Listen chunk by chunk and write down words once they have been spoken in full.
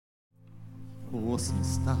Awesome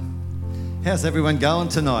stuff. How's everyone going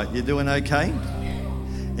tonight? You doing okay?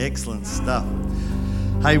 Excellent stuff.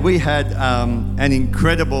 Hey, we had an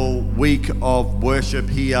incredible week of worship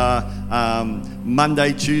here.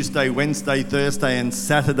 Monday, Tuesday, Wednesday, Thursday and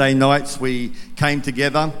Saturday nights we came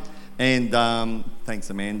together and, thanks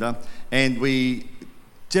Amanda, and we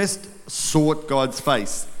just sought God's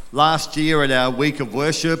face. Last year at our week of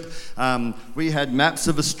worship, we had maps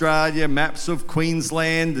of Australia, maps of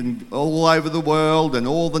Queensland and all over the world and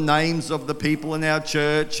all the names of the people in our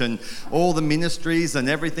church and all the ministries and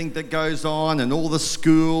everything that goes on and all the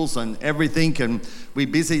schools and everything. And we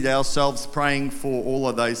busied ourselves praying for all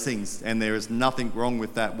of those things, and there is nothing wrong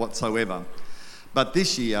with that whatsoever. But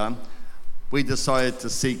this year, we decided to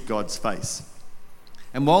seek God's face.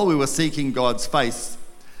 And while we were seeking God's face,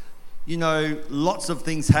 you know, lots of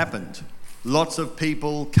things happened. Lots of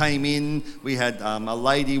people came in. We had a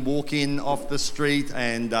lady walk in off the street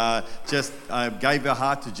and just gave her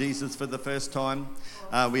heart to Jesus for the first time.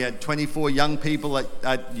 We had 24 young people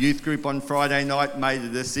at youth group on Friday night made a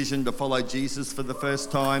decision to follow Jesus for the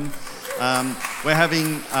first time. We're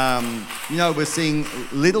having, we're seeing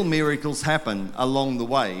little miracles happen along the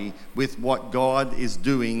way with what God is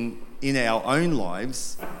doing in our own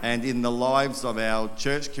lives and in the lives of our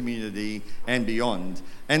church community and beyond.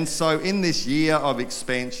 And so in this year of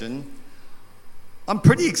expansion, I'm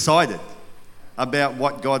pretty excited about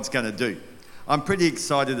what God's going to do. I'm pretty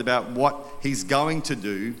excited about what He's going to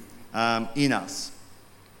do in us.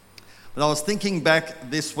 But I was thinking back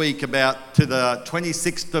this week to the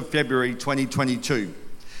 26th of February 2022,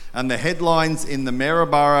 and the headlines in the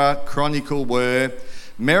Maryborough Chronicle were,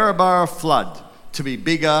 Maryborough flood to be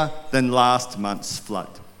bigger than last month's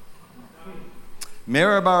flood.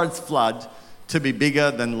 Maryborough's flood to be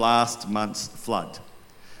bigger than last month's flood.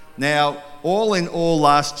 Now, all in all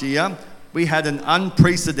last year, we had an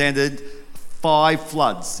unprecedented 5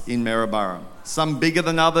 floods in Maryborough. Some bigger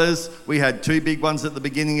than others. We had 2 big ones at the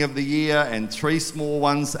beginning of the year and 3 small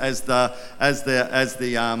ones as the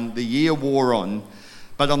year wore on.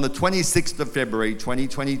 But on the 26th of February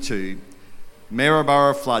 2022,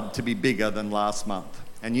 Maryborough flood to be bigger than last month.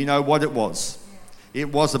 And you know what it was?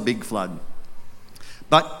 It was a big flood.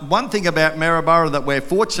 But one thing about Maryborough that we're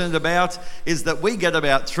fortunate about is that we get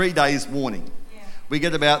about 3 days warning. We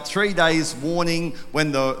get about 3 days warning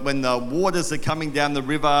when the waters are coming down the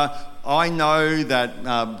river. I know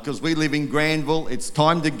that because we live in Granville, it's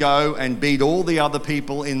time to go and beat all the other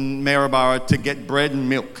people in Maryborough to get bread and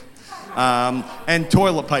milk and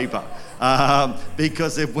toilet paper.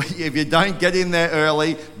 Because if you don't get in there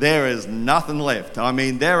early, there is nothing left. I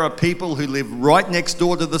mean, there are people who live right next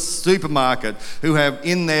door to the supermarket who have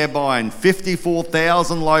in there buying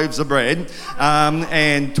 54,000 loaves of bread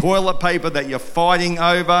and toilet paper that you're fighting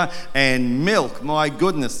over and milk. My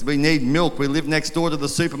goodness, we need milk. We live next door to the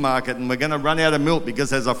supermarket and we're going to run out of milk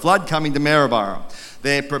because there's a flood coming to Maryborough.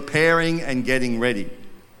 They're preparing and getting ready.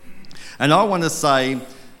 And I want to say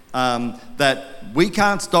that we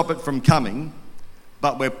can't stop it from coming,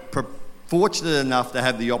 but we're fortunate enough to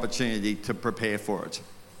have the opportunity to prepare for it.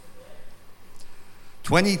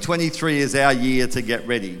 2023 is our year to get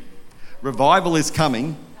ready. Revival is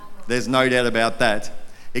coming, there's no doubt about that.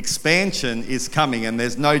 Expansion is coming, and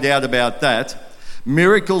there's no doubt about that.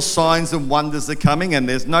 Miracles, signs and wonders are coming, and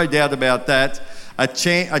there's no doubt about that. A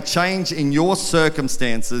change in your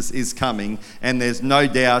circumstances is coming, and there's no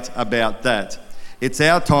doubt about that. It's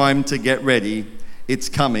our time to get ready. It's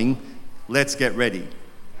coming. Let's get ready.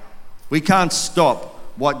 We can't stop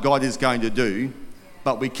what God is going to do,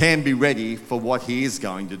 but we can be ready for what He is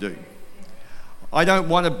going to do. I don't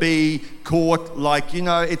want to be caught like,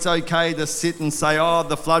 it's okay to sit and say, oh,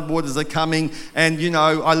 the floodwaters are coming. And,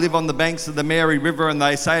 I live on the banks of the Mary River and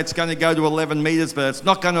they say it's going to go to 11 metres, but it's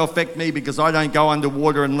not going to affect me because I don't go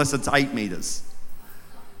underwater unless it's 8 metres.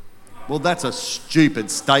 Well, that's a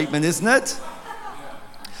stupid statement, isn't it?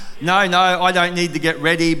 No, I don't need to get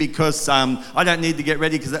ready because I don't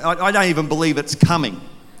even believe it's coming.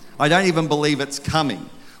 I don't even believe it's coming.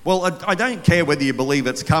 Well, I don't care whether you believe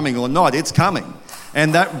it's coming or not. It's coming.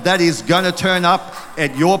 And that is going to turn up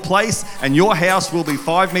at your place, and your house will be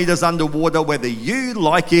 5 metres underwater whether you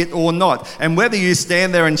like it or not. And whether you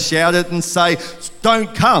stand there and shout it and say,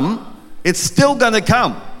 don't come, it's still going to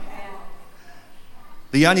come.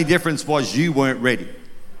 The only difference was you weren't ready.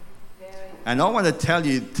 And I want to tell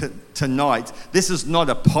you tonight, this is not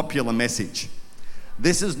a popular message.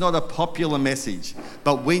 This is not a popular message,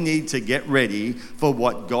 but we need to get ready for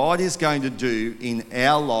what God is going to do in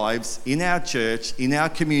our lives, in our church, in our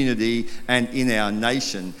community, and in our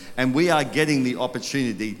nation. And we are getting the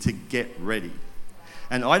opportunity to get ready.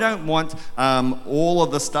 And I don't want all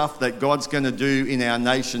of the stuff that God's going to do in our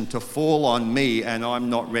nation to fall on me and I'm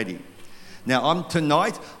not ready. Now,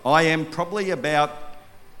 tonight, I am probably about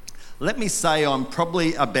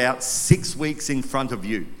 6 weeks in front of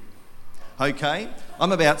you. Okay?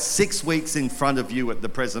 I'm about 6 weeks in front of you at the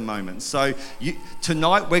present moment. So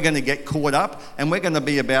tonight we're going to get caught up and we're going to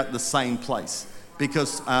be about the same place.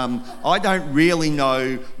 Because I don't really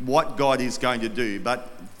know what God is going to do. But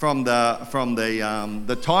from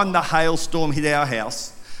the time the hailstorm hit our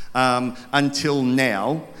house until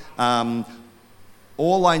now,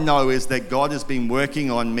 all I know is that God has been working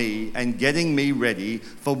on me and getting me ready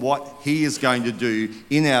for what He is going to do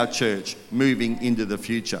in our church moving into the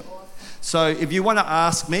future. So if you want to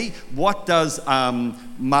ask me, what does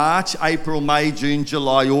March, April, May, June,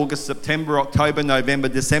 July, August, September, October, November,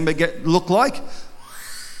 December look like?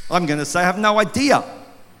 I'm going to say I have no idea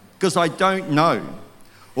because I don't know.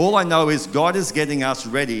 All I know is God is getting us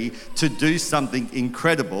ready to do something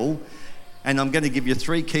incredible. And I'm going to give you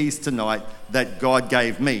 3 keys tonight that God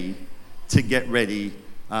gave me to get ready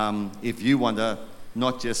if you want to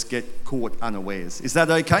not just get caught unawares. Is that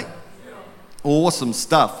okay? Yeah. Awesome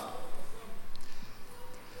stuff.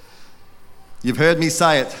 You've heard me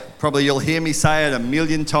say it. Probably you'll hear me say it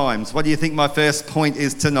 1,000,000 times. What do you think my first point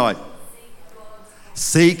is tonight?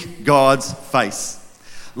 Seek God's face.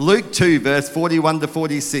 Luke 2 verse 41 to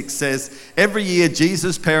 46 says, every year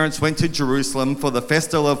Jesus' parents went to Jerusalem for the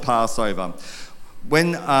festival of Passover.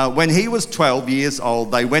 When he was 12 years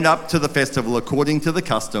old, they went up to the festival according to the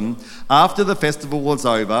custom. After the festival was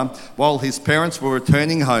over, while his parents were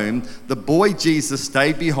returning home, the boy Jesus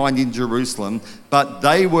stayed behind in Jerusalem, but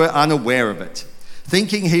they were unaware of it.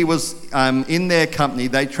 Thinking he was in their company,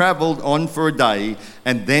 they travelled on for a day,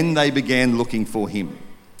 and then they began looking for him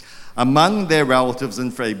among their relatives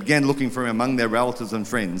and friends.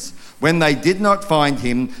 When they did not find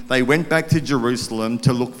him, they went back to Jerusalem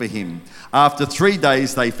to look for him. After 3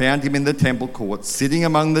 days, they found him in the temple court, sitting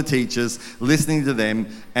among the teachers, listening to them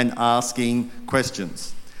and asking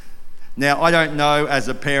questions. Now, I don't know as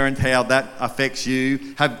a parent how that affects you.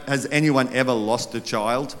 Has anyone ever lost a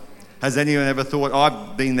child? Has anyone ever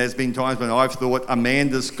thought, there's been times when I've thought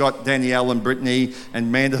Amanda's got Danielle and Brittany, and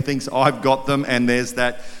Amanda thinks I've got them, and there's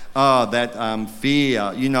that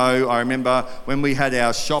fear. You know, I remember when we had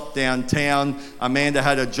our shop downtown, Amanda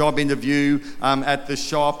had a job interview at the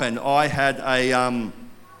shop, and I had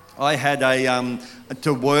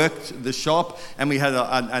to work the shop, and we had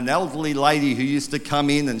an elderly lady who used to come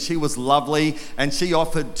in, and she was lovely, and she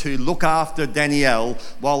offered to look after Danielle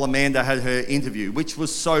while Amanda had her interview, which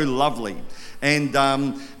was so lovely. And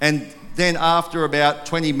then after about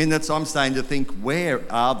 20 minutes, I'm starting to think, where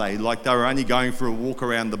are they? Like they were only going for a walk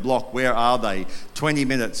around the block. Where are they? 20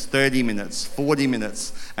 minutes, 30 minutes, 40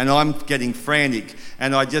 minutes. And I'm getting frantic.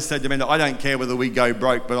 And I just said to Amanda, I don't care whether we go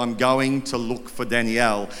broke, but I'm going to look for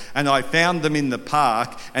Danielle. And I found them in the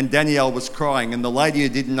park, and Danielle was crying. And the lady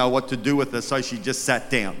didn't know what to do with her, so she just sat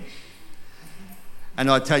down.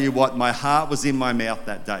 And I tell you what, my heart was in my mouth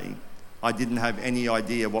that day. I didn't have any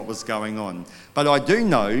idea what was going on. But I do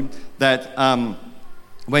know that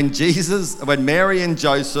when Mary and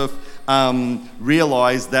Joseph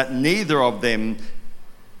realised that neither of them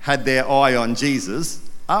had their eye on Jesus,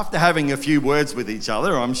 after having a few words with each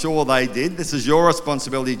other, I'm sure they did. This is your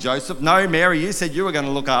responsibility, Joseph. No, Mary, you said you were going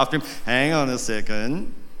to look after him. Hang on a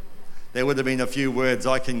second. There would have been a few words,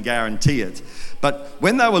 I can guarantee it. But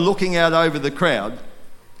when they were looking out over the crowd,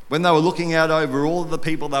 when they were looking out over all of the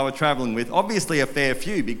people they were travelling with, obviously a fair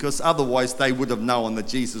few, because otherwise they would have known that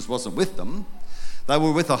Jesus wasn't with them. They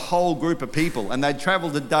were with a whole group of people, and they'd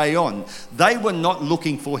travelled a day on. They were not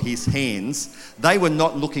looking for his hands. They were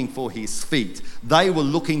not looking for his feet. They were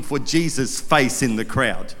looking for Jesus' face in the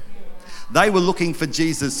crowd. They were looking for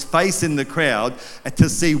Jesus' face in the crowd to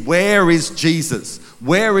see, where is Jesus?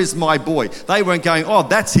 Where is my boy? They weren't going, oh,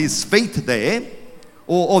 that's his feet there.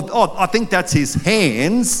 Or I think that's his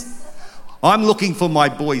hands. I'm looking for my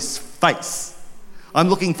boy's face. I'm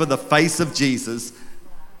looking for the face of Jesus.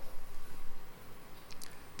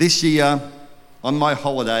 This year, on my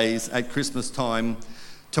holidays at Christmas time,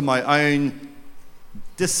 to my own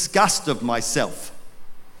disgust of myself,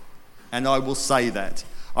 and I will say that,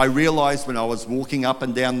 I realised when I was walking up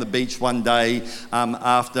and down the beach one day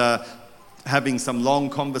after having some long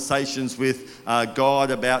conversations with God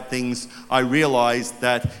about things, I realised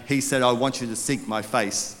that he said, I want you to seek my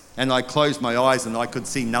face. And I closed my eyes and I could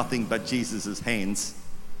see nothing but Jesus' hands.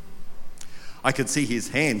 I could see his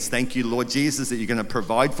hands. Thank you, Lord Jesus, that you're going to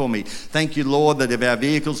provide for me. Thank you, Lord, that if our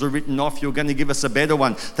vehicles are written off, you're going to give us a better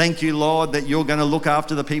one. Thank you, Lord, that you're going to look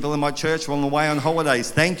after the people in my church while I'm away on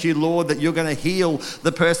holidays. Thank you, Lord, that you're going to heal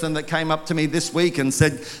the person that came up to me this week and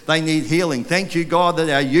said they need healing. Thank you, God, that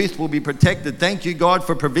our youth will be protected. Thank you, God,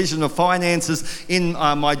 for provision of finances in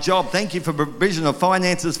my job. Thank you for provision of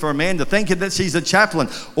finances for Amanda. Thank you that she's a chaplain.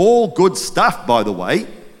 All good stuff, by the way.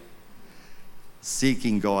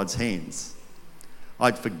 Seeking God's hands.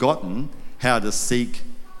 I'd forgotten how to seek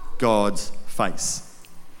God's face.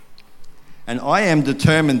 And I am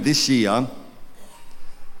determined this year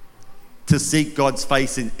to seek God's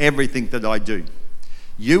face in everything that I do.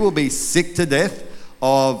 You will be sick to death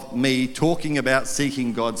of me talking about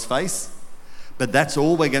seeking God's face, but that's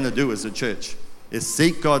all we're going to do as a church, is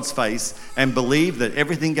seek God's face and believe that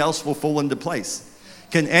everything else will fall into place.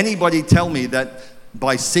 Can anybody tell me that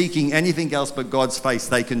by seeking anything else but God's face,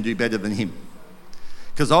 they can do better than him?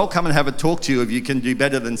 Because I'll come and have a talk to you if you can do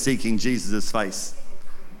better than seeking Jesus' face.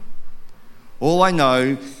 All I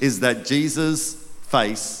know is that Jesus'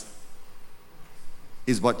 face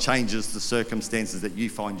is what changes the circumstances that you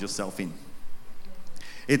find yourself in.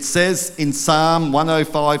 It says in Psalm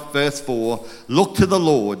 105 verse 4, look to the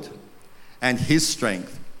Lord and his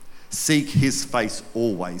strength, seek his face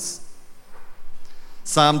always.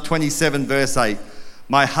 Psalm 27 verse 8,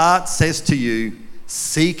 my heart says to you,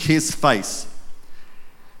 seek his face.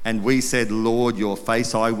 And we said, Lord, your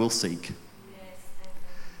face I will seek. Yes.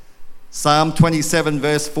 Psalm 27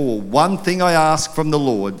 verse 4, one thing I ask from the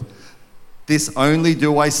Lord, this only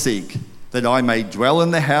do I seek, that I may dwell in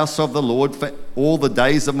the house of the Lord for all the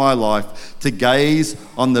days of my life, to gaze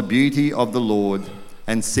on the beauty of the Lord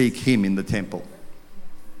and seek him in the temple.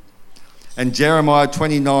 And Jeremiah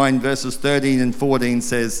 29 verses 13 and 14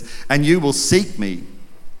 says, and you will seek me,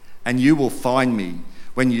 and you will find me.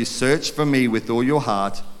 When you search for me with all your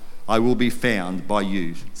heart, I will be found by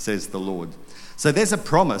you, says the Lord. So there's a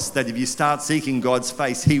promise that if you start seeking God's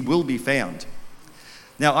face, he will be found.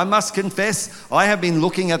 Now, I must confess, I have been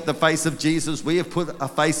looking at the face of Jesus. We have put a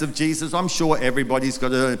face of Jesus. I'm sure everybody's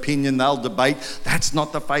got an opinion. They'll debate. That's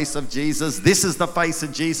not the face of Jesus. This is the face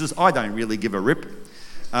of Jesus. I don't really give a rip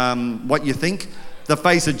what you think. The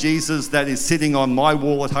face of Jesus that is sitting on my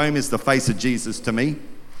wall at home is the face of Jesus to me.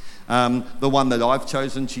 The one that I've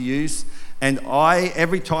chosen to use. And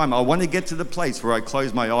every time I want to get to the place where I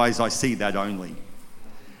close my eyes, I see that only.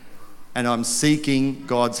 And I'm seeking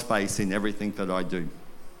God's face in everything that I do.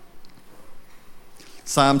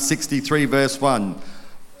 Psalm 63 verse 1,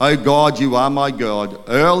 O God, you are my God.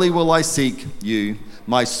 Early will I seek you.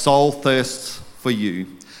 My soul thirsts for you.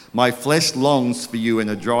 My flesh longs for you in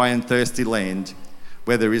a dry and thirsty land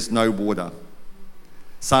where there is no water.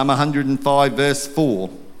 Psalm 105 verse 4,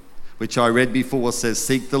 which I read before, says,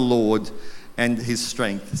 seek the Lord and his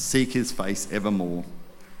strength, seek his face evermore.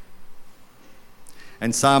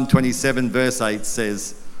 And Psalm 27 verse 8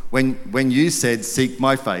 says, when you said, seek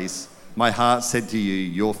my face, my heart said to you,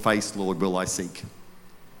 your face, Lord, will I seek.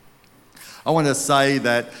 I want to say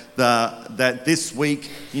that this week,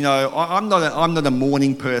 you know, I'm not a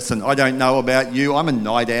morning person. I don't know about you. I'm a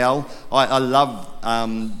night owl. I love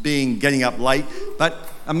getting up late, but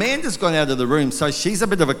Amanda's gone out of the room, so she's a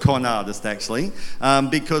bit of a con artist, actually,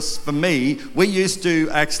 because for me, we used to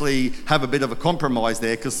actually have a bit of a compromise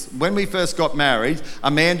there, because when we first got married,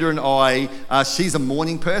 Amanda and I, she's a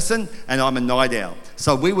morning person and I'm a night owl.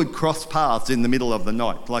 So we would cross paths in the middle of the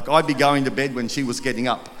night. Like, I'd be going to bed when she was getting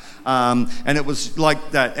up. And it was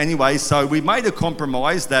like that anyway. So we made a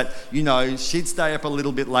compromise that, you know, she'd stay up a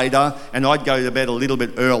little bit later and I'd go to bed a little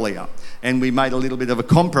bit earlier. And we made a little bit of a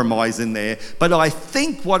compromise in there. But I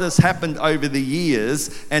think what has happened over the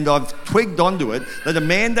years, and I've twigged onto it, that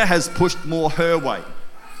Amanda has pushed more her way.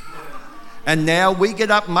 And now we go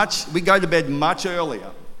to bed much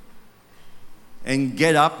earlier and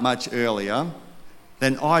get up much earlier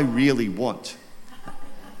than I really want.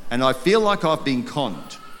 And I feel like I've been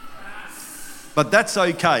conned. But that's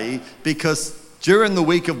okay, because during the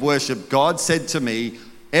week of worship, God said to me,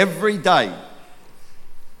 every day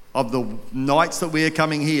of the nights that we are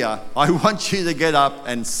coming here, I want you to get up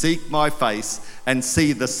and seek my face and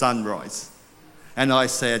see the sunrise. And I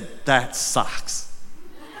said, that sucks.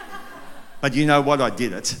 But you know what? I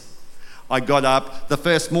did it. I got up the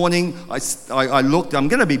first morning, I looked, I'm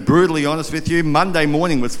going to be brutally honest with you, Monday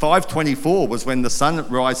morning was 5:24 was when the sun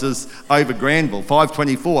rises over Granville,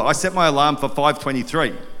 5:24. I set my alarm for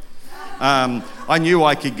 5:23. I knew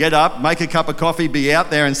I could get up, make a cup of coffee, be out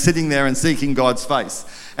there and sitting there and seeking God's face.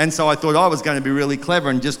 And so I thought I was going to be really clever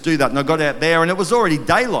and just do that. And I got out there and it was already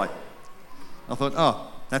daylight. I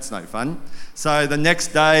thought, That's no fun. So the next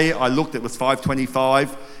day I looked, it was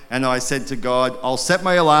 5:25, and I said to God, I'll set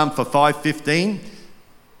my alarm for 5:15,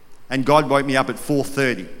 and God woke me up at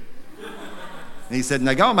 4:30. And he said,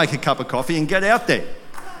 now go and make a cup of coffee and get out there.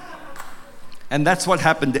 And that's what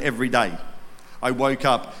happened every day. I woke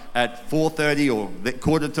up at 4:30 or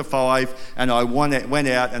 4:45, and I went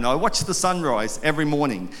out and I watched the sunrise every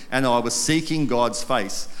morning, and I was seeking God's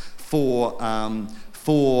face for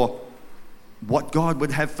what God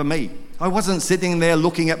would have for me. I wasn't sitting there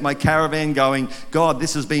looking at my caravan going, God,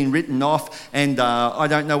 this has been written off, and I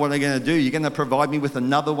don't know what I'm going to do. You're going to provide me with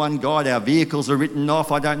another one, God. Our vehicles are written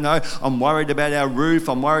off. I don't know. I'm worried about our roof.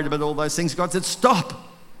 I'm worried about all those things. God said, stop.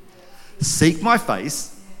 Seek my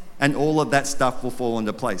face, and all of that stuff will fall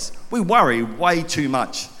into place. We worry way too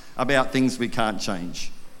much about things we can't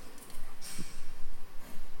change.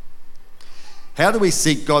 How do we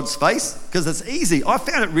seek God's face? Because it's easy. I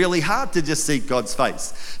found it really hard to just seek God's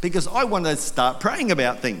face because I want to start praying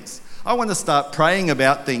about things. I want to start praying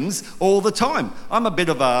about things all the time. I'm a bit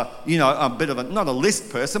of a, not a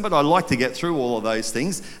list person, but I like to get through all of those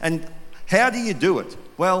things. And how do you do it?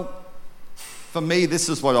 Well, for me, this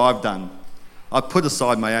is what I've done. I've put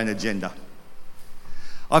aside my own agenda.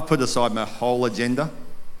 I've put aside my whole agenda.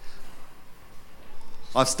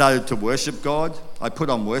 I've started to worship God. I put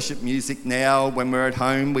on worship music now when we're at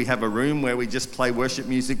home. We have a room where we just play worship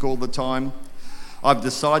music all the time. I've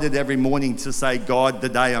decided every morning to say, God,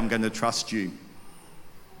 today I'm going to trust you.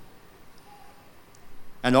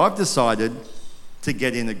 And I've decided to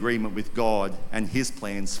get in agreement with God and his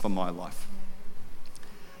plans for my life.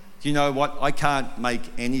 Do you know what? I can't make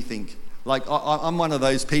anything. Like, I'm one of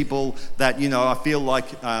those people that, I feel like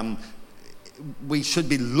we should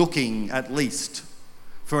be looking at least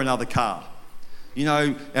for another car.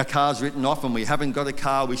 Our car's written off and we haven't got a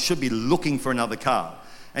car. We should be looking for another car.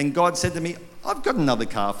 And God said to me, I've got another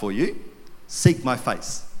car for you. Seek my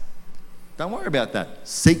face. Don't worry about that.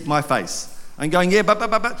 Seek my face. I'm going, yeah,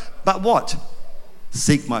 but what?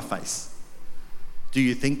 Seek my face. Do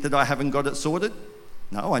you think that I haven't got it sorted?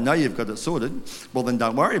 No, I know you've got it sorted. Well, then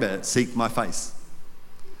don't worry about it. Seek my face.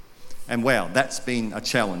 And wow, that's been a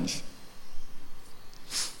challenge.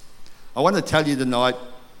 I want to tell you tonight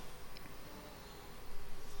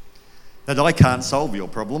that I can't solve your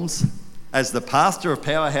problems. As the pastor of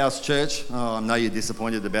Powerhouse Church, I know you're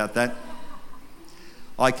disappointed about that.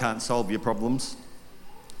 I can't solve your problems.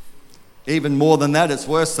 Even more than that, it's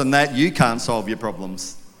worse than that, you can't solve your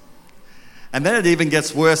problems. And then it even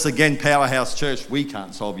gets worse again, Powerhouse Church, we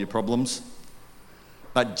can't solve your problems.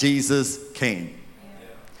 But Jesus can.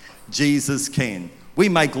 Jesus can. We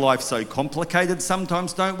make life so complicated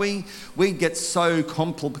sometimes, don't we? We get so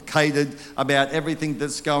complicated about everything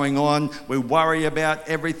that's going on. We worry about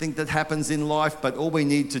everything that happens in life, but all we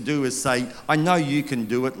need to do is say, I know you can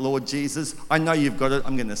do it, Lord Jesus. I know you've got it.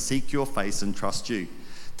 I'm going to seek your face and trust you.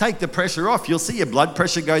 Take the pressure off. You'll see your blood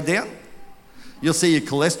pressure go down. You'll see your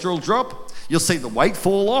cholesterol drop. You'll see the weight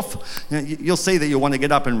fall off. You'll see that you want to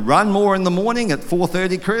get up and run more in the morning at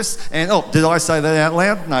 4:30, Chris. And, did I say that out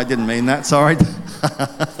loud? No, I didn't mean that, sorry.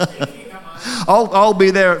 I'll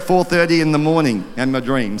be there at 4:30 in the morning in my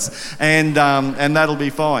dreams. And that'll be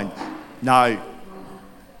fine. No,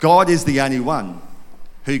 God is the only one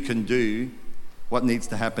who can do what needs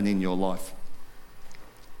to happen in your life.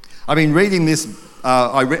 I've been reading this,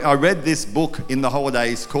 I read this book in the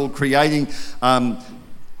holidays called Creating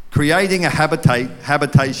a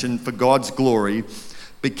Habitation for God's Glory,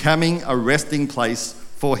 Becoming a Resting Place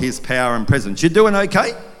for His Power and Presence. You doing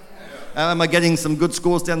okay? Am I getting some good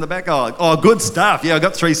scores down the back? Oh, good stuff. Yeah, I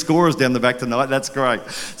got 3 scorers down the back tonight. That's great.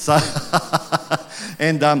 So,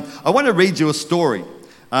 and I want to read you a story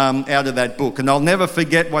out of that book. And I'll never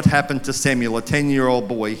forget what happened to Samuel, a 10-year-old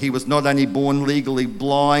boy. He was not only born legally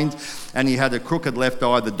blind, and he had a crooked left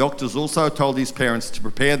eye. The doctors also told his parents to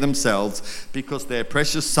prepare themselves because their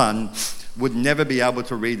precious son would never be able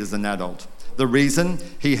to read as an adult. The reason?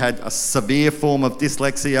 He had a severe form of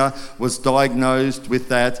dyslexia, was diagnosed with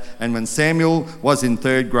that, and when Samuel was in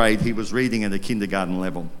 3rd grade, he was reading at a kindergarten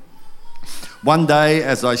level. One day,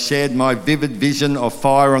 as I shared my vivid vision of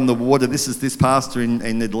fire on the water, this is this pastor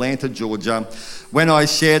in Atlanta, Georgia, when I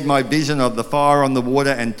shared my vision of the fire on the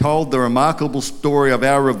water and told the remarkable story of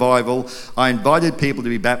our revival, I invited people to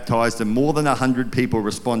be baptized and more than 100 people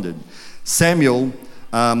responded. Samuel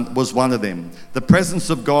was one of them. The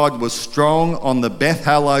presence of God was strong on the Beth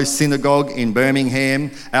Hallow Synagogue in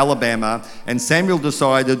Birmingham, Alabama, and Samuel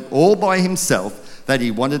decided all by himself that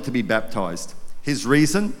he wanted to be baptized. His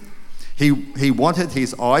reason? He wanted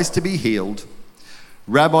his eyes to be healed,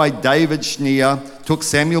 Rabbi David Schneer took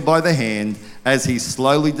Samuel by the hand as he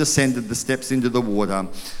slowly descended the steps into the water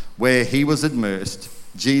where he was immersed.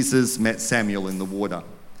 Jesus met Samuel in the water.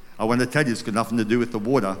 I want to tell you, it's got nothing to do with the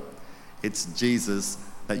water. It's Jesus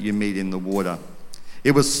that you meet in the water.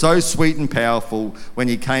 It was so sweet and powerful when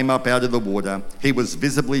he came up out of the water. He was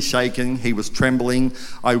visibly shaken. He was trembling.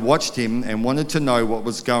 I watched him and wanted to know what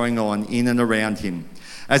was going on in and around him.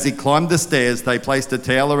 As he climbed the stairs, they placed a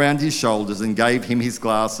towel around his shoulders and gave him his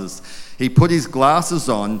glasses. He put his glasses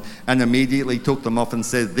on and immediately took them off and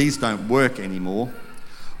said, "These don't work anymore."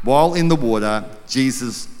 While in the water,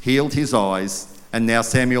 Jesus healed his eyes, and now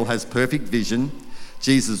Samuel has perfect vision.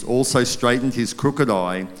 Jesus also straightened his crooked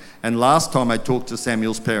eye. And last time I talked to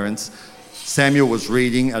Samuel's parents, Samuel was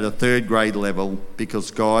reading at a 3rd grade level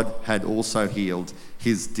because God had also healed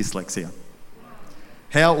his dyslexia.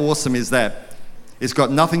 How awesome is that? It's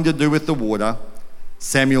got nothing to do with the water.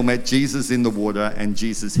 Samuel met Jesus in the water and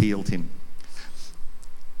Jesus healed him.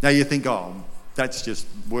 Now you think, oh, that's just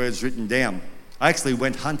words written down. I actually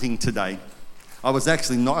went hunting today. I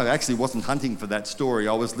actually wasn't hunting for that story.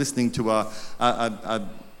 I was listening to a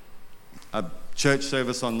church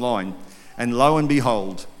service online, and lo and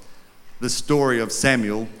behold, the story of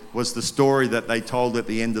Samuel was the story that they told at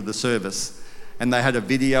the end of the service. And they had a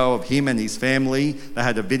video of him and his family. They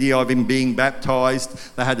had a video of him being baptized.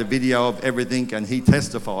 They had a video of everything, and he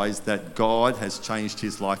testifies that God has changed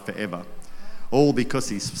his life forever. All because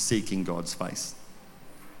he's seeking God's face.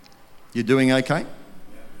 You doing okay?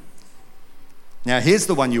 Now, here's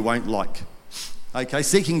the one you won't like. Okay,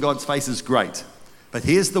 seeking God's face is great. But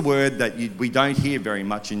here's the word that we don't hear very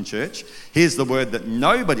much in church. Here's the word that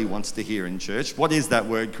nobody wants to hear in church. What is that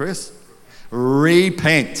word, Chris?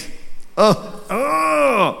 Repent. 2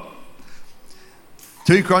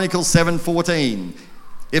 Chronicles 7:14.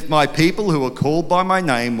 If my people who are called by my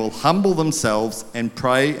name will humble themselves and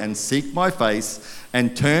pray and seek my face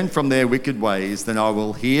and turn from their wicked ways, then I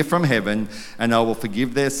will hear from heaven and I will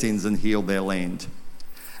forgive their sins and heal their land.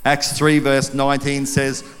 Acts 3 verse 19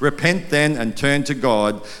 says, repent then and turn to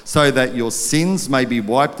God so that your sins may be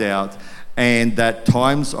wiped out and that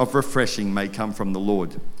times of refreshing may come from the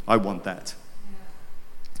Lord. I want that.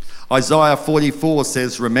 Isaiah 44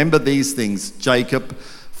 says, remember these things, Jacob,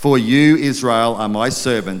 for you, Israel, are my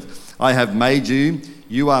servant. I have made you.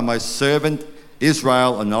 You are my servant,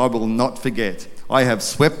 Israel, and I will not forget. I have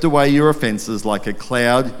swept away your offences like a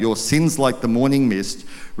cloud, your sins like the morning mist.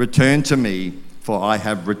 Return to me, for I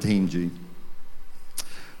have redeemed you.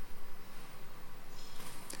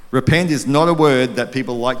 Repent is not a word that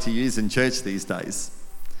people like to use in church these days.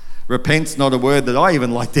 Repent's not a word that I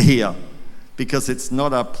even like to hear, because it's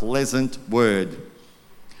not a pleasant word.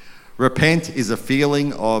 Repent is a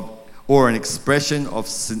feeling of, or an expression of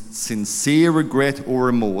sincere regret or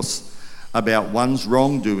remorse about one's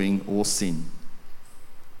wrongdoing or sin.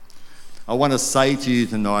 I want to say to you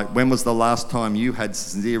tonight, when was the last time you had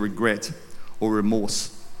sincere regret or remorse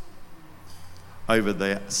over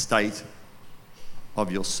the state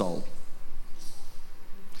of your soul?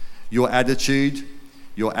 Your attitude,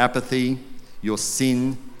 your apathy, your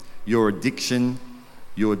sin, your addiction,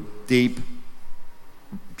 your deep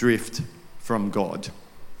drift from God.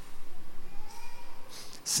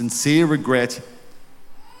 Sincere regret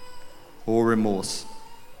or remorse.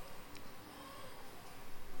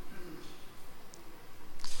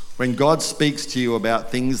 When God speaks to you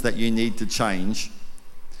about things that you need to change,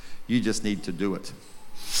 you just need to do it.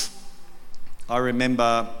 I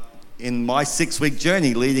remember in my 6-week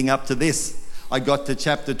journey leading up to this, I got to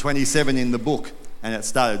chapter 27 in the book, and it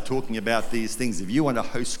started talking about these things. If you want to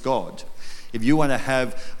host God, if you want to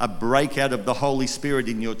have a breakout of the Holy Spirit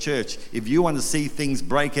in your church, if you want to see things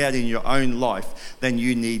break out in your own life, then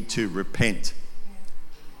you need to repent.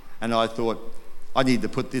 And I thought, I need to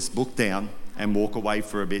put this book down and walk away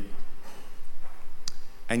for a bit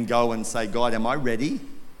and go and say, God, am I ready?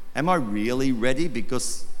 Am I really ready?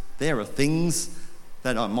 Because there are things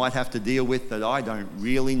that I might have to deal with that I don't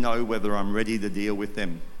really know whether I'm ready to deal with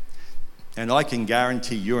them. And I can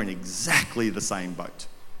guarantee you're in exactly the same boat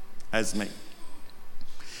as me.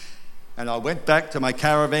 And I went back to my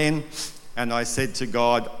caravan and I said to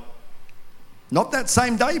God, not that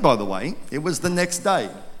same day, by the way, it was the next day,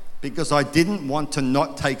 because I didn't want to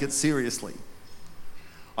not take it seriously.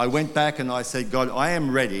 I went back and I said, God, I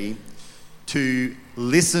am ready to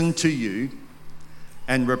listen to you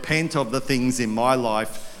and repent of the things in my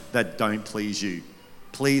life that don't please you.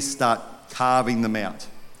 Please start carving them out.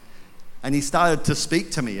 And he started to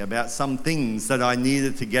speak to me about some things that I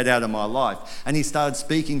needed to get out of my life. And he started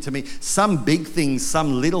speaking to me, some big things,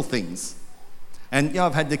 some little things. And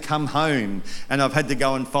I've had to come home and I've had to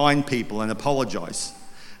go and find people and apologise.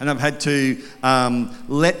 And I've had to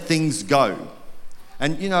let things go.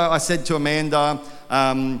 And, you know, I said to Amanda,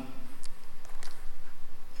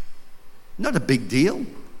 not a big deal.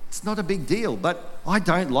 It's not a big deal, but I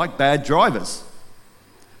don't like bad drivers.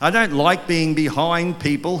 I don't like being behind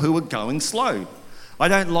people who are going slow. I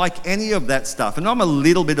don't like any of that stuff. And I'm a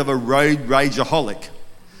little bit of a road rageaholic.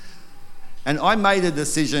 And I made a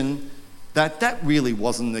decision that really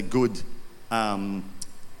wasn't a good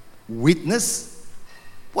witness.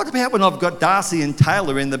 What about when I've got Darcy and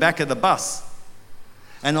Taylor in the back of the bus?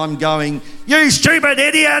 And I'm going, "You stupid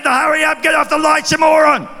idiot, hurry up, get off the lights, you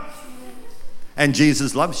moron!" And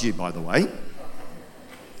Jesus loves you, by the way.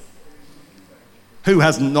 Who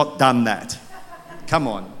has not done that? Come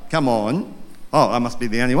on, come on. Oh, I must be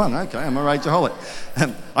the only one. Okay, I'm a rageaholic.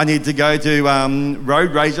 I need to go to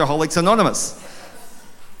Road Rageaholics Anonymous.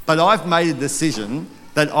 But I've made a decision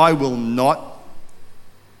that I will not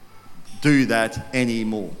do that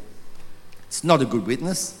anymore. It's not a good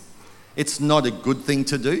witness. It's not a good thing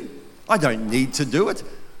to do. I don't need to do it.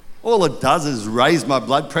 All it does is raise my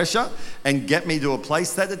blood pressure and get me to a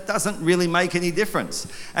place that it doesn't really make any difference.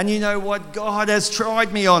 And you know what? God has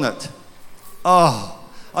tried me on it. Oh,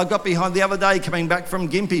 I got behind the other day coming back from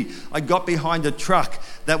Gympie. I got behind a truck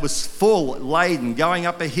that was full laden going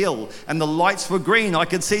up a hill and the lights were green. I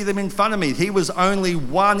could see them in front of me. He was only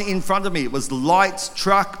one in front of me. It was lights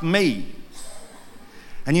truck me.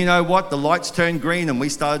 And you know what? The lights turned green and we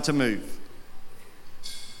started to move.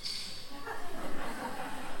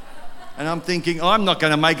 And I'm thinking, I'm not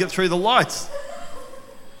going to make it through the lights.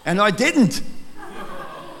 And I didn't.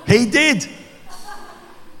 He did.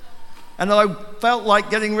 And I felt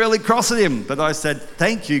like getting really cross at him. But I said,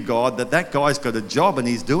 thank you, God, that guy's got a job and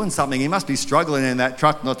he's doing something. He must be struggling in that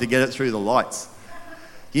truck not to get it through the lights.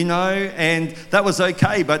 You know, and that was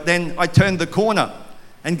okay. But then I turned the corner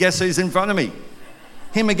and guess who's in front of me?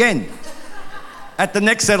 Him again. At the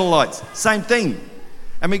next set of lights. Same thing.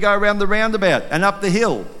 And we go around the roundabout and up the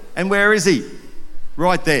hill. And where is he?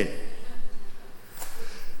 Right there.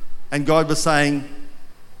 And God was saying,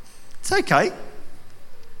 it's okay.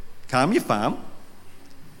 Calm your farm.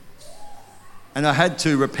 And I had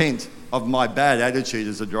to repent of my bad attitude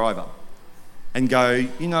as a driver and go,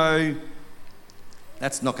 you know,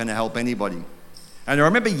 that's not going to help anybody. And I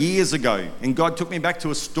remember years ago, and God took me back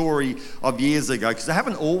to a story of years ago, because I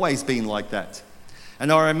haven't always been like that.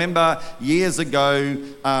 And I remember years ago,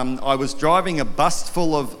 I was driving a bus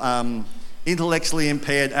full of intellectually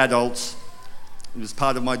impaired adults. It was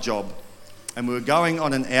part of my job. And we were going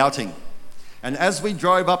on an outing. And as we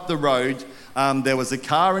drove up the road, there was a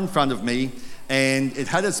car in front of me, and it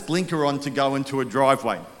had its blinker on to go into a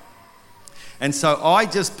driveway. And so I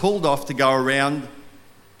just pulled off to go around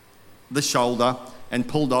the shoulder and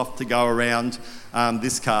pulled off to go around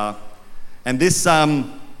this car. And this...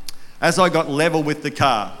 as I got level with the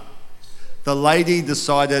car, the lady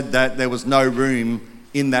decided that there was no room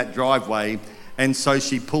in that driveway, and so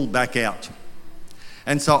she pulled back out.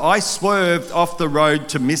 And so I swerved off the road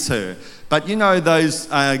to miss her. But you know those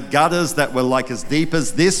gutters that were like as deep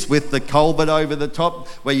as this with the culvert over the top,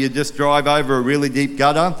 where you just drive over a really deep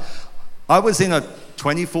gutter? I was in a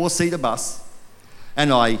 24-seater bus,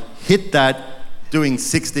 and I hit that doing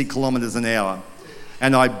 60 kilometres an hour.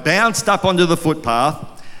 And I bounced up onto the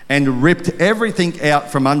footpath and ripped everything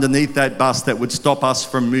out from underneath that bus that would stop us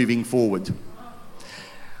from moving forward.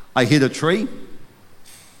 I hit a tree.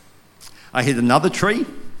 I hit another tree.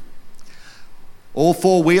 All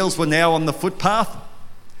four wheels were now on the footpath.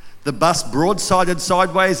 The bus broadsided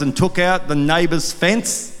sideways and took out the neighbour's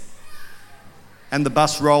fence, and the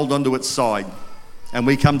bus rolled onto its side, and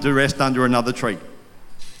we come to rest under another tree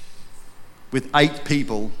with 8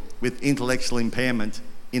 people with intellectual impairment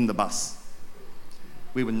in the bus.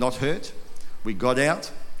 We were not hurt. We got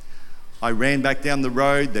out. I ran back down the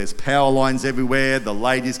road. There's power lines everywhere. The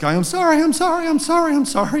lady's going, I'm sorry, I'm sorry, I'm sorry, I'm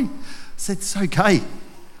sorry. I said, it's okay.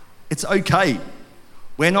 It's okay.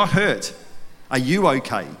 We're not hurt. Are you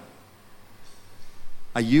okay?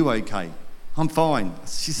 Are you okay? I'm fine.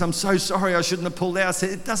 She said, I'm so sorry, I shouldn't have pulled out. I said,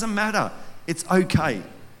 it doesn't matter. It's okay.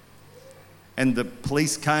 And the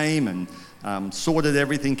police came and sorted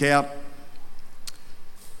everything out.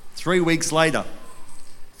 3 weeks later,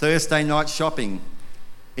 Thursday night shopping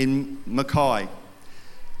in Mackay.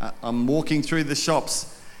 I'm walking through the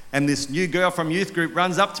shops, and this new girl from youth group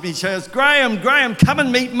runs up to me and she goes, Graham, come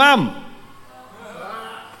and meet Mum.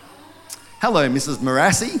 Hello, Mrs.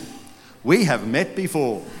 Marassi. We have met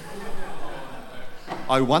before.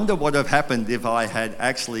 I wonder what would have happened if I had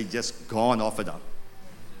actually just gone off at her.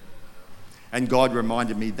 And God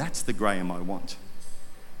reminded me, that's the Graham I want.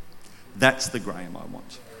 That's the Graham I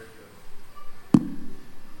want.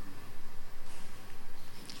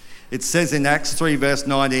 It says in Acts 3 verse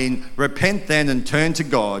 19, repent then and turn to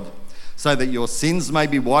God so that your sins may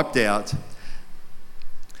be wiped out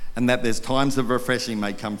and that there's times of refreshing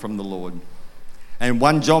may come from the Lord. And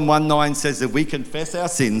 1 John 1:9 says, if we confess our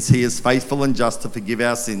sins, he is faithful and just to forgive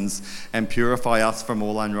our sins and purify us from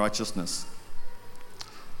all unrighteousness.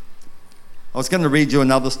 I was going to read you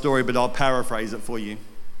another story, but I'll paraphrase it for you.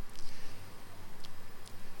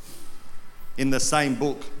 In the same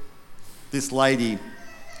book, this lady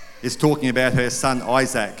is talking about her son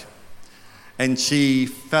Isaac, and she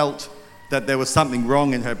felt that there was something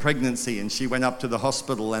wrong in her pregnancy, and she went up to the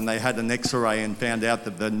hospital and they had an x-ray and found out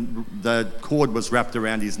that the cord was wrapped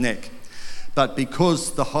around his neck. But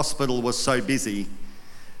because the hospital was so busy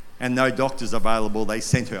and no doctors available, they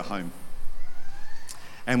sent her home.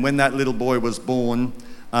 And when that little boy was born,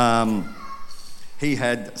 he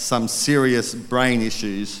had some serious brain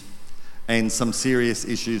issues and some serious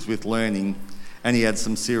issues with learning, and he had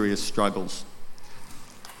some serious struggles.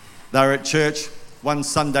 They were at church one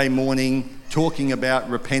Sunday morning talking about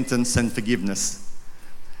repentance and forgiveness.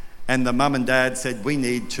 And the mum and dad said, we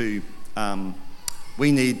need to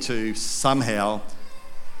somehow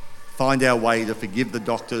find our way to forgive the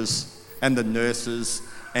doctors and the nurses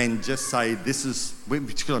and just say, we're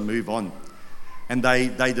just going to move on. And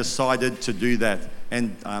they decided to do that.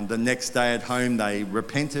 And the next day at home, they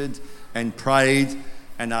repented and prayed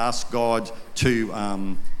and asked God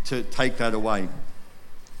to take that away.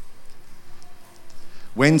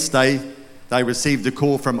 Wednesday, they received a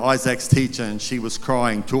call from Isaac's teacher, and she was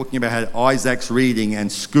crying, talking about how Isaac's reading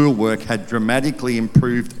and schoolwork had dramatically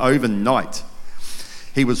improved overnight.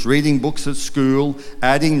 He was reading books at school,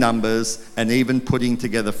 adding numbers, and even putting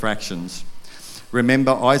together fractions.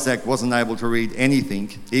 Remember, Isaac wasn't able to read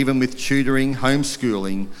anything, even with tutoring,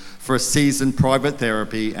 homeschooling, for a season private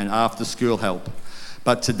therapy and after-school help.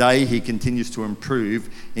 But today he continues to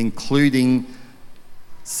improve, including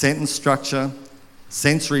sentence structure,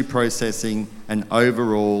 sensory processing, and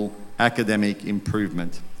overall academic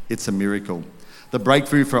improvement. It's a miracle. The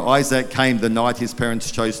breakthrough for Isaac came the night his parents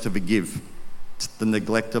chose to forgive the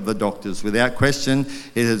neglect of the doctors. Without question,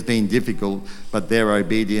 it has been difficult, but their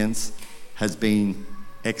obedience has been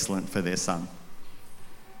excellent for their son.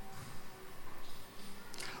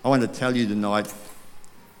 I want to tell you tonight,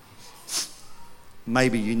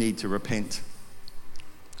 maybe you need to repent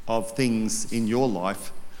of things in your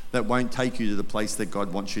life that won't take you to the place that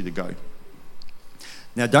God wants you to go.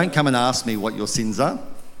 Now, don't come and ask me what your sins are,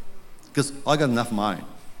 because I got enough of my own.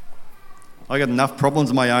 I got enough problems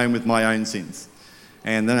of my own with my own sins.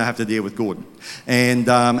 And then I have to deal with Gordon. And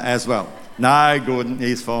as well. No, Gordon,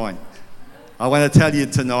 he's fine. I want to tell you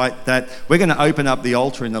tonight that we're going to open up the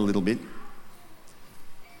altar in a little bit.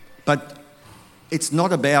 But it's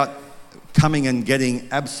not about coming and getting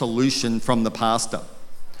absolution from the pastor.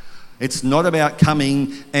 It's not about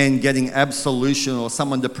coming and getting absolution or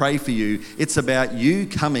someone to pray for you. It's about you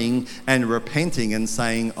coming and repenting and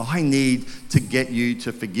saying, I need to get you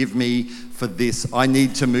to forgive me for this. I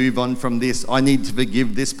need to move on from this. I need to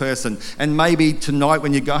forgive this person. And maybe tonight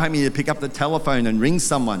when you go home, you need to pick up the telephone and ring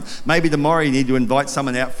someone. Maybe tomorrow you need to invite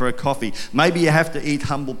someone out for a coffee. Maybe you have to eat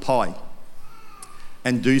humble pie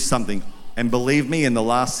and do something. And believe me, in the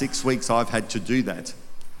last 6 weeks, I've had to do that.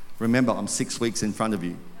 Remember, I'm 6 weeks in front of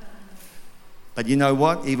you. But you know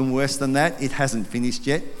what? Even worse than that, it hasn't finished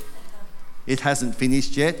yet. It hasn't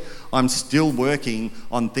finished yet. I'm still working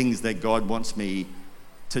on things that God wants me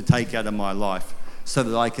to take out of my life so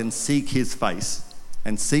that I can seek his face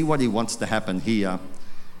and see what he wants to happen here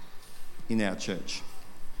in our church.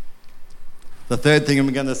 The third thing I'm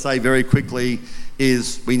going to say very quickly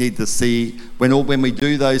is we need to see, when we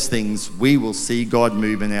do those things, we will see God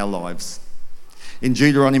move in our lives. In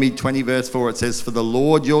Deuteronomy 20 verse 4, it says, for the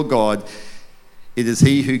Lord your God, it is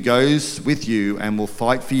he who goes with you and will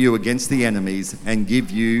fight for you against the enemies and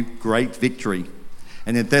give you great victory.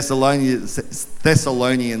 And in Thessalonians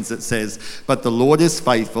it says, but the Lord is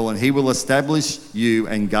faithful and he will establish you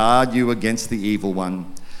and guard you against the evil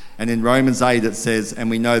one. And in Romans 8 it says, and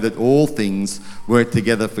we know that all things work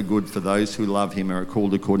together for good for those who love him and are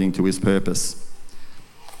called according to his purpose.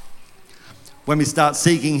 When we start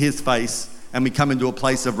seeking his face and we come into a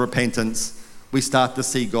place of repentance, we start to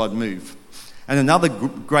see God move. And another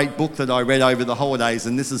great book that I read over the holidays,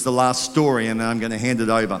 and this is the last story, and then I'm going to hand it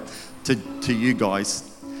over to you guys.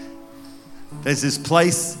 There's this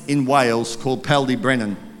place in Wales called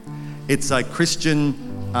Paldybrennen. It's a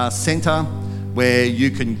Christian centre where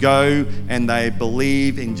you can go and they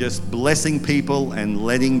believe in just blessing people and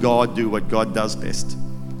letting God do what God does best,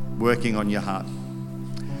 working on your heart.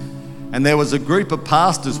 And there was a group of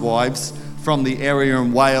pastors' wives from the area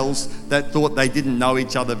in Wales that thought they didn't know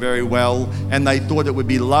each other very well, and they thought it would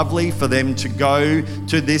be lovely for them to go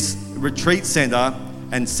to this retreat centre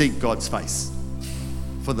and seek God's face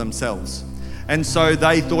for themselves. And so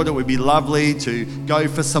they thought it would be lovely to go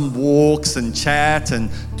for some walks and chat and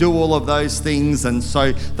do all of those things. And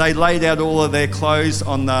so they laid out all of their clothes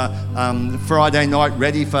on the Friday night,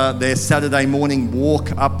 ready for their Saturday morning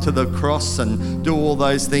walk up to the cross and do all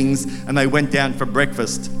those things. And they went down for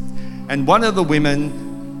breakfast. And one of the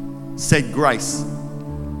women said grace.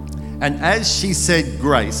 And as she said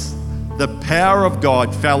grace, the power of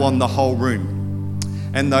God fell on the whole room.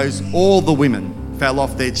 And all the women fell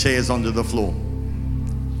off their chairs onto the floor.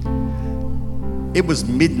 It was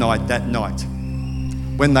midnight that night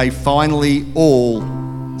when they finally all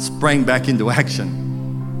sprang back into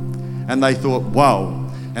action. And they thought,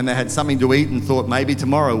 wow. And they had something to eat and thought, maybe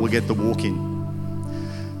tomorrow we'll get the walk in.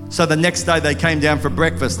 So the next day they came down for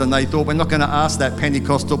breakfast and they thought, we're not going to ask that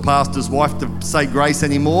Pentecostal pastor's wife to say grace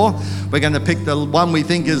anymore. We're going to pick the one we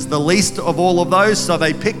think is the least of all of those. So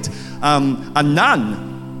they picked a nun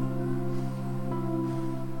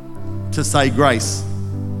to say grace.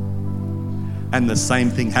 And the same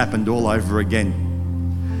thing happened all over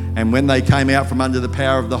again. And when they came out from under the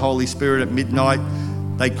power of the Holy Spirit at midnight,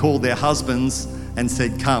 they called their husbands and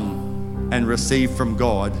said, come and receive from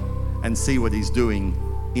God and see what he's doing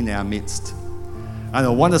in our midst. And I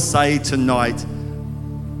want to say tonight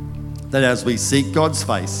that as we seek God's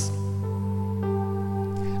face,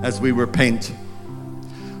 as we repent,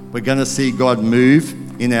 we're going to see God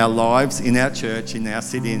move in our lives, in our church, in our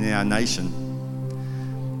city, in our nation.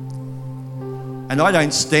 And I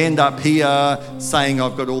don't stand up here saying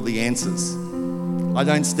I've got all the answers. I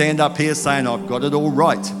don't stand up here saying I've got it all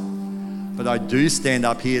right. But I do stand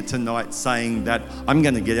up here tonight saying that I'm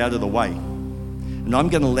going to get out of the way. And I'm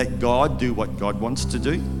going to let God do what God wants to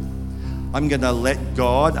do. I'm going to let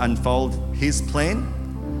God unfold his plan.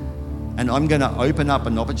 And I'm going to open up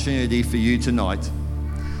an opportunity for you tonight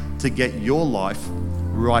to get your life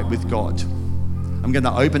right with God. I'm going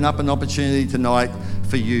to open up an opportunity tonight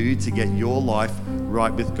for you to get your life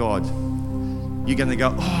right with God. You're going to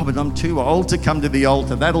go, oh, but I'm too old to come to the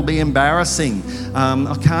altar. That'll be embarrassing.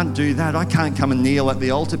 I can't do that. I can't come and kneel at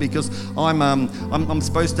the altar because I'm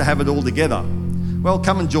supposed to have it all together. Well,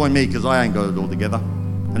 come and join me because I ain't got it all together.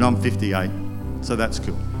 And I'm 58, so that's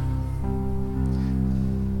cool.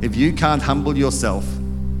 If you can't humble yourself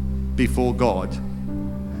before God,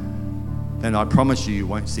 then I promise you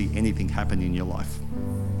won't see anything happen in your life.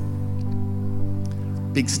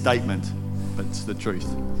 Big statement, but it's the truth.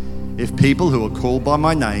 If people who are called by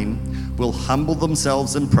my name will humble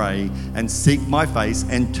themselves and pray and seek my face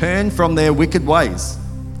and turn from their wicked ways,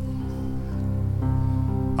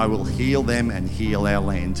 I will heal them and heal our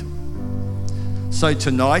land. So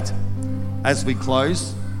tonight, as we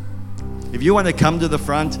close, if you want to come to the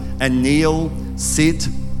front and kneel, sit,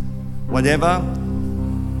 whatever,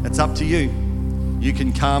 it's up to you. You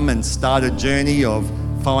can come and start a journey of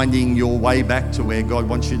finding your way back to where God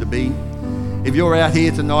wants you to be. If you're out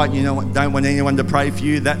here tonight, you know, don't want anyone to pray for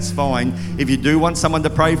you, that's fine. If you do want someone to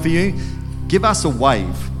pray for you, give us a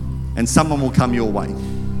wave and someone will come your way.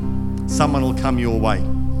 Someone will come your way.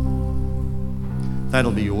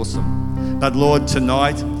 That'll be awesome. But Lord,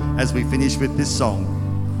 tonight, as we finish with this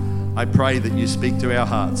song, I pray that you speak to our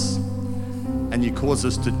hearts and you cause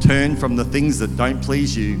us to turn from the things that don't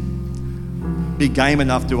please you. Be game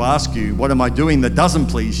enough to ask you, what am I doing that doesn't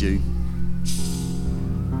please you?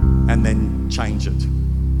 And then change it.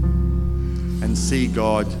 And see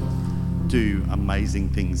God do amazing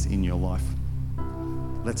things in your life.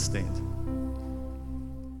 Let's stand.